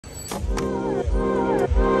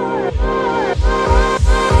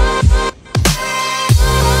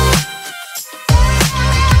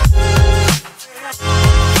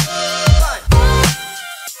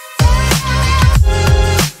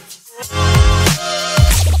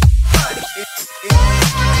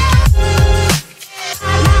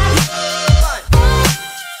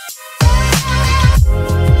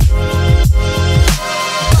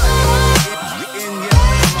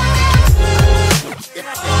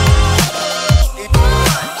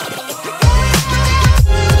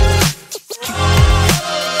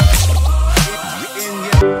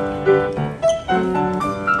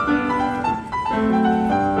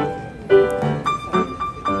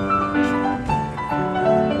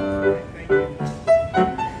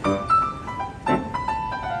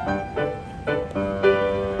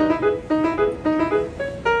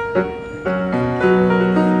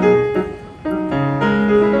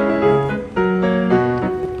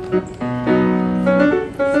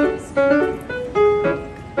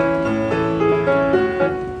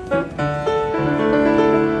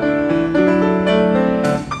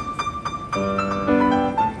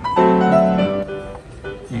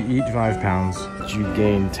Eat 5 pounds, you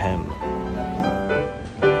gain 10.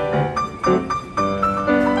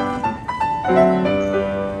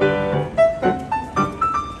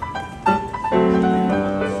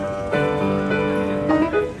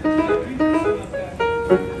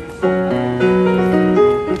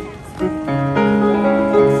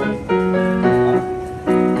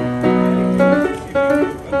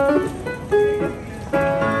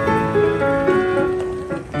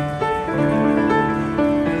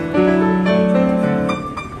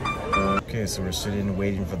 So we're sitting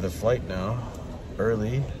waiting for the flight now.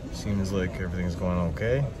 Early. Seems like everything's going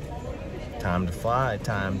okay. Time to fly,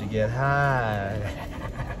 time to get high.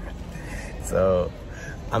 So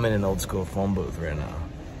I'm in an old school phone booth right now.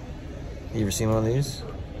 You ever seen one of these?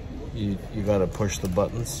 You gotta push the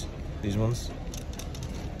buttons, these ones.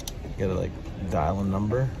 You gotta like dial a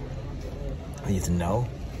number. You have to know.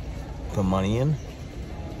 Put money in.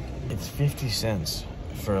 It's 50 cents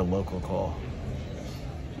for a local call.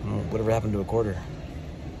 Whatever happened to a quarter?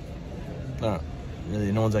 No,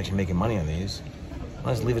 really, no one's actually making money on these.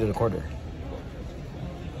 I'll just leave it at a quarter.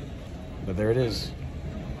 But there it is,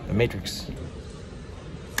 the Matrix.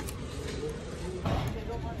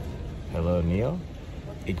 Hello, Neo.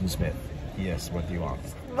 Agent Smith. Yes, what do you want?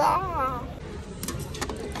 Ah!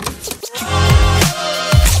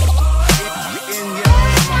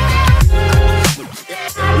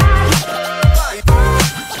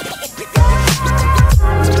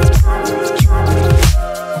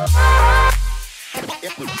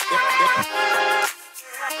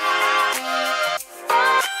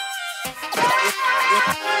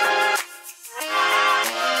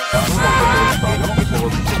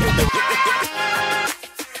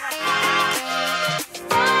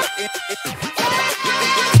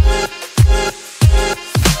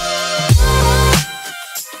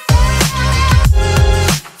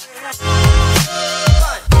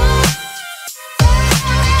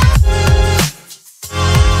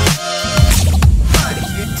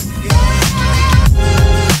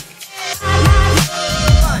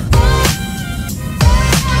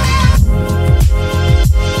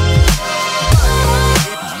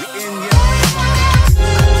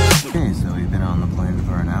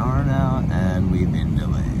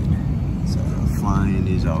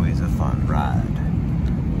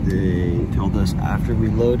 They told us after we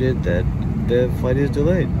loaded that the flight is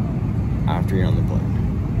delayed after you're on the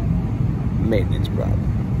plane. Maintenance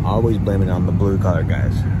problem. Always blame it on the blue collar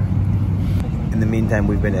guys. In the meantime,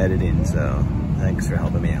 we've been editing, so thanks for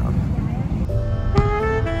helping me out.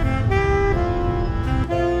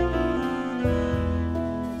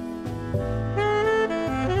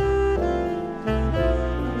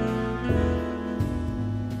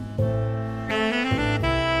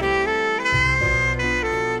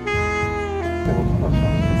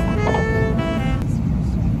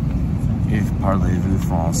 Parlez-vous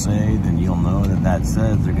français, then you'll know that that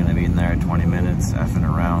says they're going to be in there 20 minutes effing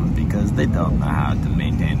around because they don't know how to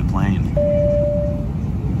maintain a plane.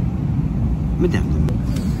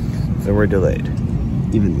 So we're delayed,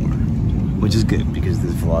 even more, which is good because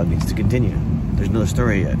this vlog needs to continue. There's no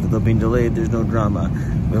story yet. Without being delayed, there's no drama.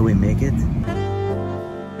 Will we make it?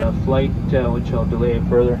 Flight, which I'll delay it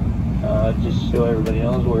further, just so everybody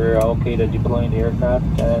knows we're okay to deploy the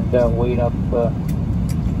aircraft and wait up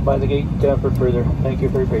by the gate for further. Thank you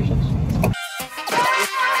for your patience.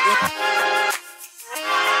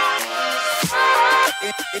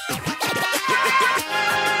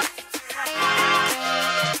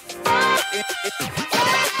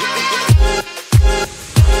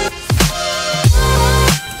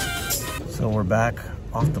 So we're back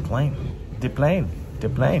off the plane. The plane.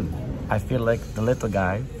 I feel like the little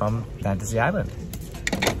guy from Fantasy Island.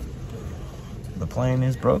 The plane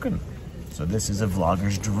is broken. So this is a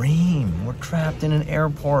vlogger's dream. We're trapped in an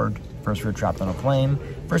airport. First we were trapped on a plane.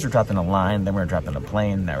 First we were trapped in a line, then we were trapped in a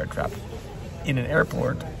plane. Now we're trapped in an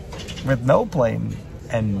airport with no plane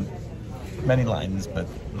and many lines, but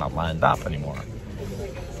not lined up anymore.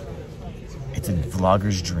 It's a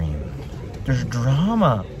vlogger's dream. There's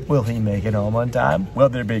drama. Will he make it home on time? Will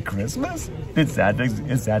there be Christmas? Is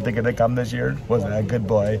Santa gonna come this year? Was I a good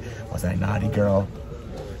boy? Was I a naughty girl?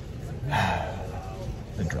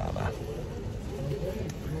 The drama.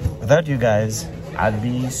 Without you guys, I'd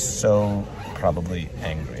be so probably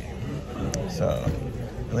angry. So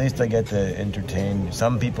at least I get to entertain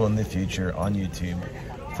some people in the future on YouTube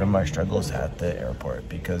from my struggles at the airport,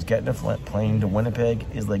 because getting a plane to Winnipeg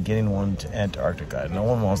is like getting one to Antarctica. No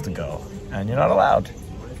one wants to go, and you're not allowed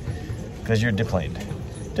because you're deplaned.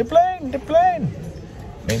 Deplane.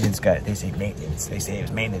 Maintenance guy, they say maintenance. They say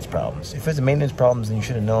it's maintenance problems. If it's maintenance problems, then you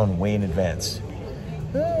should have known way in advance.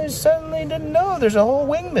 I suddenly didn't know there's a whole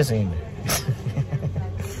wing missing.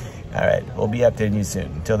 All right, we'll be updating you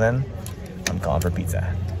soon. Until then, I'm calling for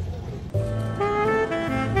pizza.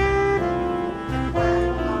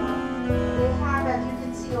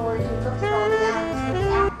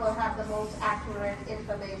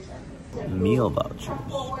 Meal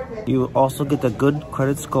vouchers. You also get a good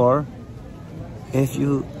credit score if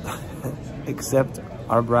you accept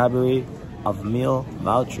our bribery of meal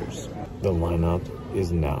vouchers. The lineup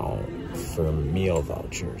is now for meal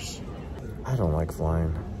vouchers. I don't like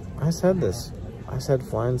flying. I said this. I said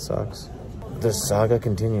flying sucks. The saga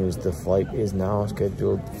continues. The flight is now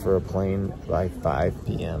scheduled for a plane by 5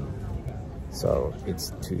 p.m. So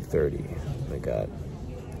it's 2:30. We got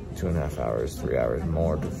 2.5 hours, 3 hours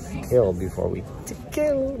more to kill before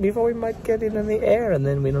we might get it in the air, and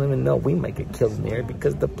then we don't even know we might get killed in the air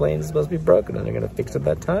because the plane is supposed to be broken and they're gonna fix it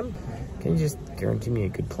that time. Can you just guarantee me a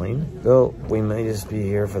good plane? So we may just be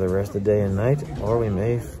here for the rest of the day and night, or we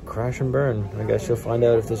may crash and burn. I guess you'll find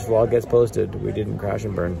out if this vlog gets posted. We didn't crash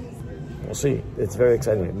and burn. We'll see. It's very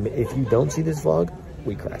exciting. If you don't see this vlog,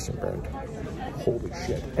 we crashed and burned. Holy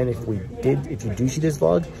shit. And if you do see this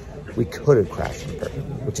vlog, we could have crashed and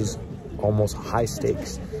burned, which is almost high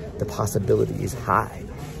stakes. The possibility is high.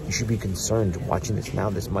 You should be concerned watching this now.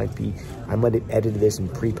 This might be, I might have edited this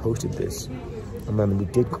and pre-posted this. I mean,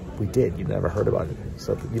 we did. You never heard about it.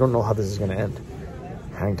 So you don't know how this is going to end.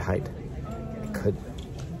 Hang tight.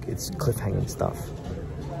 It's cliffhanging stuff.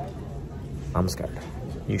 I'm scared.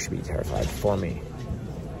 You should be terrified for me.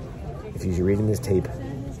 If you're reading this tape,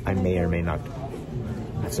 I may or may not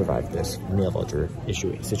have survived this meal voucher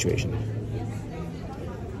situation.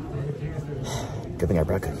 Good thing I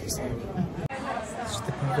brought cookies. This is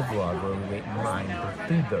the part of the vlog where we wait in line for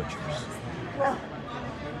food vouchers.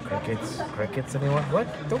 Crickets, anyone? What?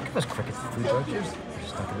 Don't give us crickets for food vouchers. We're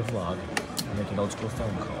stuck in the vlog and making old school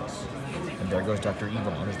phone calls. And there goes Dr.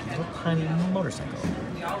 Evil on his little tiny motorcycle.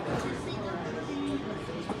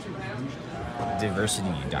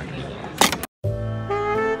 Diversity, Dr. Evil.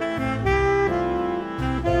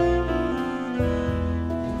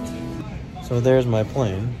 So there's my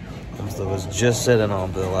plane. That was just sitting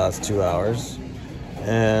on for the last 2 hours.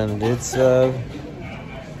 And it's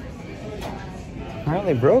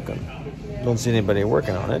apparently broken. Don't see anybody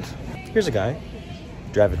working on it. Here's a guy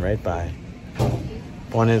driving right by.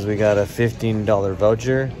 Point is, we got a $15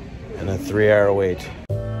 voucher and a 3-hour wait.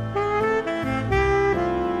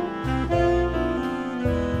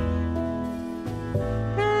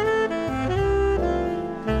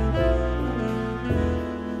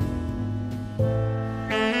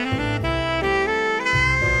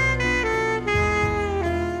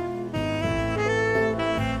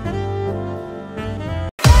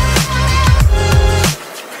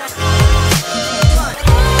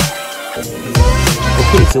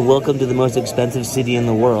 So welcome to the most expensive city in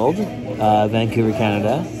the world, Vancouver,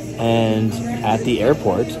 Canada. And at the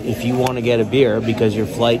airport, if you want to get a beer because your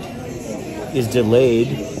flight is delayed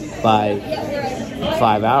by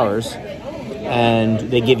 5 hours and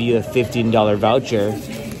they give you a $15 voucher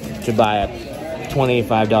to buy a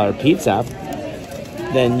 $25 pizza,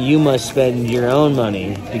 then you must spend your own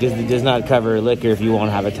money because it does not cover liquor if you want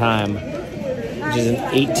to have a time, which is an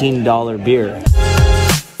 $18 beer.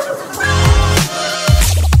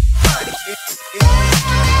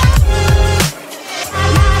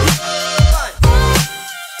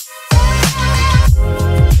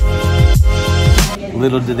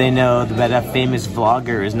 Little do they know that a famous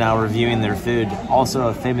vlogger is now reviewing their food. Also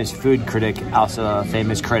a famous food critic, also a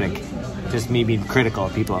famous critic. Just me being critical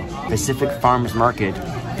of people. Pacific Farmers Market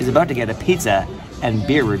is about to get a pizza and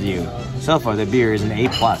beer review. So far, the beer is an A+.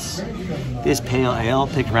 This pale ale,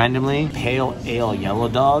 picked randomly, Pale Ale Yellow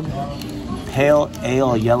Dog. Pale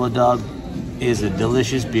Ale Yellow Dog is a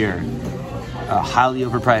delicious beer. Highly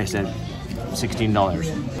overpriced at $16.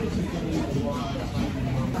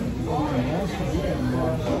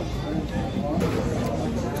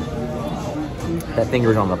 That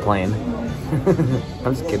finger's on the plane.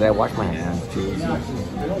 I'm just kidding, I wash my hands too.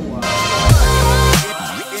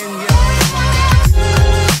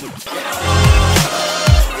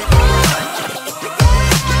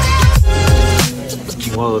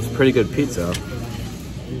 Well, it's pretty good pizza.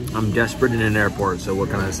 I'm desperate in an airport, so what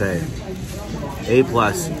can I say? A+,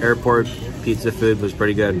 airport pizza food was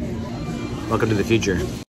pretty good. Welcome to the future.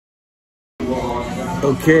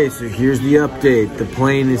 Okay, so here's the update. The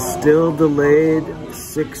plane is still delayed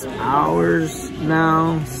 6 hours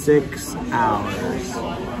now, 6 hours.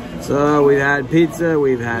 So we've had pizza,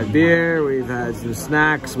 we've had beer, we've had some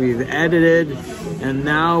snacks, we've edited, and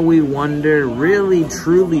now we wonder, really,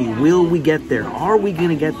 truly, will we get there? Are we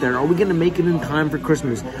gonna get there? Are we gonna make it in time for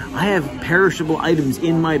Christmas? I have perishable items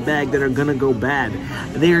in my bag that are gonna go bad.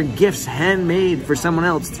 They are gifts handmade for someone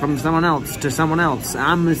else, from someone else to someone else.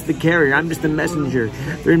 I'm just the carrier, I'm just the messenger.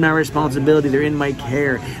 They're in my responsibility, they're in my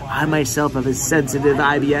care. I myself have a sensitive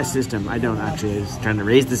IBS system. I don't actually, I was trying to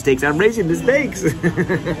raise the stakes. I'm raising the stakes.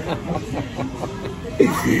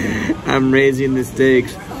 I'm raising the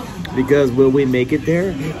stakes because will we make it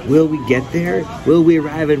there? Will we get there? Will we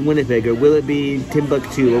arrive in Winnipeg, or will it be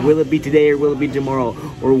Timbuktu, or will it be today, or will it be tomorrow,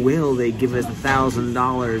 or will they give us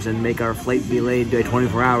 $1,000 and make our flight be delayed by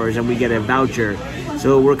 24 hours and we get a voucher?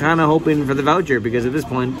 So we're kind of hoping for the voucher, because at this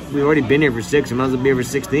point we've already been here for 6 and might as well be here for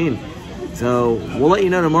 16. So we'll let you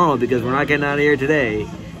know tomorrow, because we're not getting out of here today.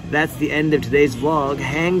 That's the end of today's vlog.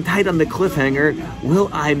 Hang tight on the cliffhanger. Will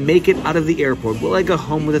I make it out of the airport? Will I go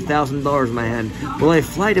home with $1,000 in my hand? Will I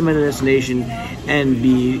fly to my destination and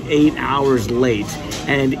be 8 hours late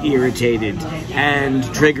and irritated and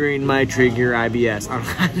triggering my trigger IBS?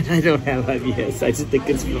 I don't have IBS. I just think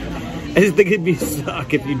it'd be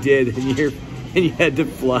suck if you did and you had to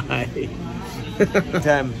fly.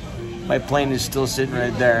 My plane is still sitting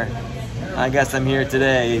right there. I guess I'm here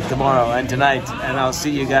today, tomorrow, and tonight, and I'll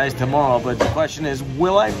see you guys tomorrow. But the question is,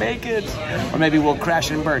 will I make it? Or maybe we'll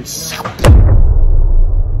crash and burn.